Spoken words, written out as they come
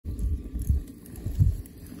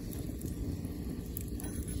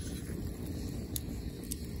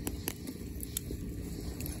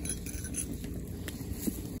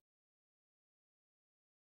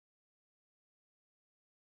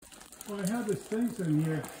Well, I have the sinks in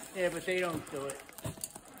here. Yeah, but they don't do it.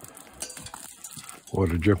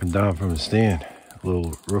 Water dripping down from the stand. A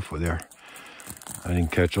little roof there. I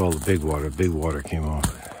didn't catch all the big water. Big water came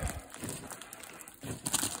off.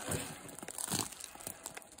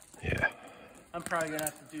 Yeah. I'm probably gonna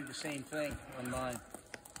have to do the same thing on mine.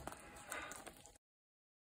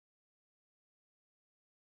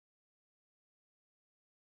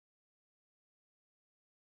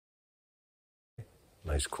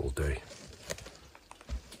 Nice cool day.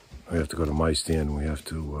 We have to go to my stand. We have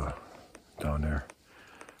to down there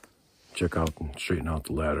check out and straighten out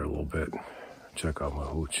the ladder a little bit. Check out my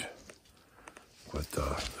hooch. But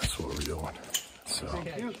that's what we're doing. So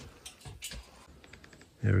yeah,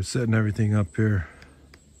 we're setting everything up here.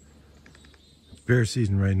 It's bear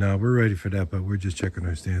season right now. We're ready for that, but we're just checking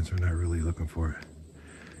our stands. We're not really looking for it.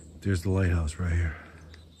 There's the lighthouse right here.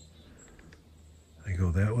 I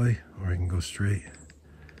go that way, or I can go straight.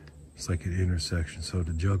 It's like an intersection. So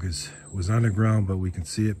the jug was on the ground, but we can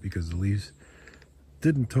see it because the leaves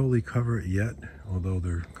didn't totally cover it yet, although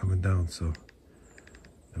they're coming down. So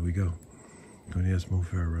there we go. Tony S. Move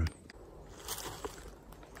ferorod.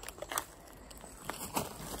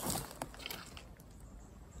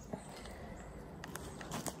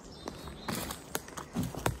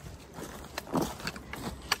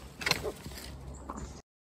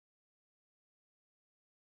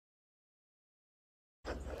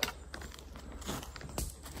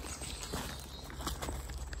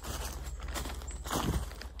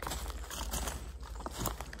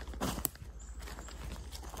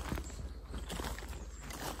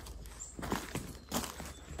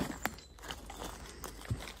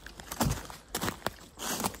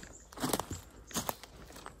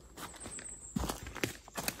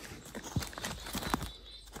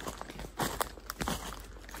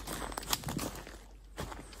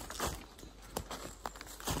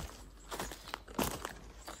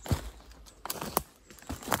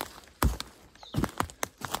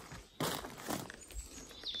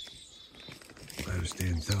 Ladder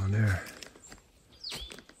stands down there.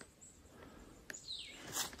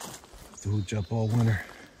 The hooch up all winter.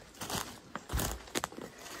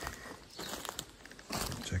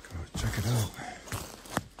 Check it out.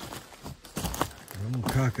 I'm a little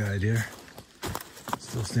cockeyed here.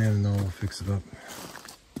 Still standing though, we'll fix it up.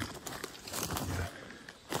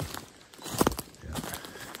 Yeah.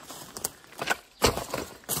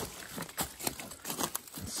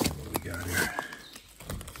 Let's see what we got here.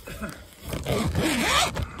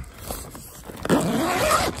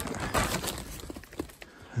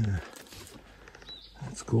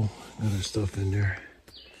 That's cool. Other stuff in there.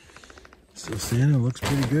 Still standing. Looks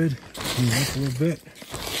pretty good. Clean up a little bit.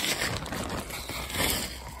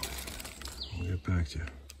 We'll get back to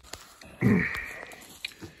you.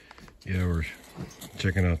 Yeah, we're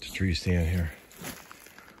checking out the tree stand here.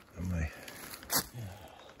 On my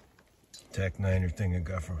Tac 9er thing I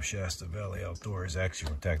got from Shasta Valley Outdoors. Actually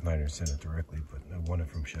from Tac 9er, sent it directly, but I won it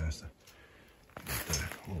from Shasta. Got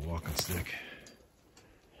the little walking stick.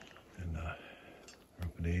 And we're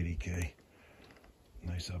up at 80K.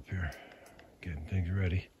 Nice up here. Getting things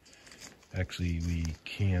ready. Actually, we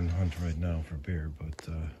can hunt right now for bear, but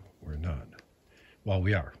we're not. Well,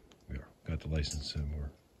 we are. We are. Got the license and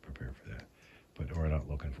we're prepared for that. But we're not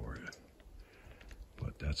looking for it.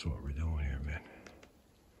 But that's what we're doing here, man.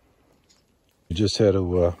 We just had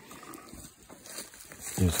to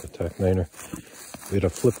use the Tac 9er. We had to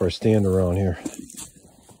flip our stand around here.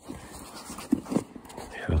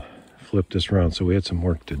 Yeah, flip this around, so we had some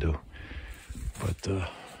work to do. But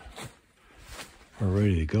we're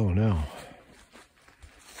ready to go now.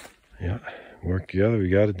 Yeah, work together, we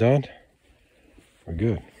got it done. We're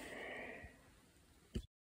good.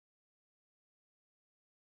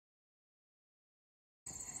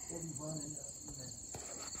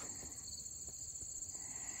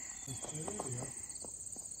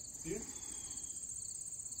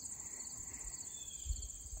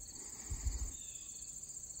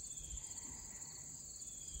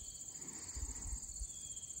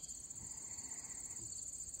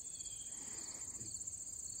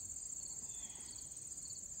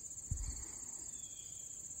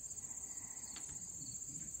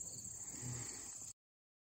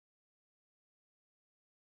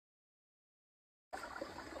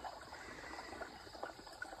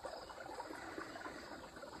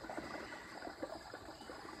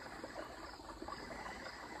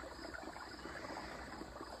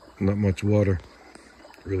 Not much water,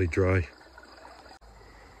 really dry.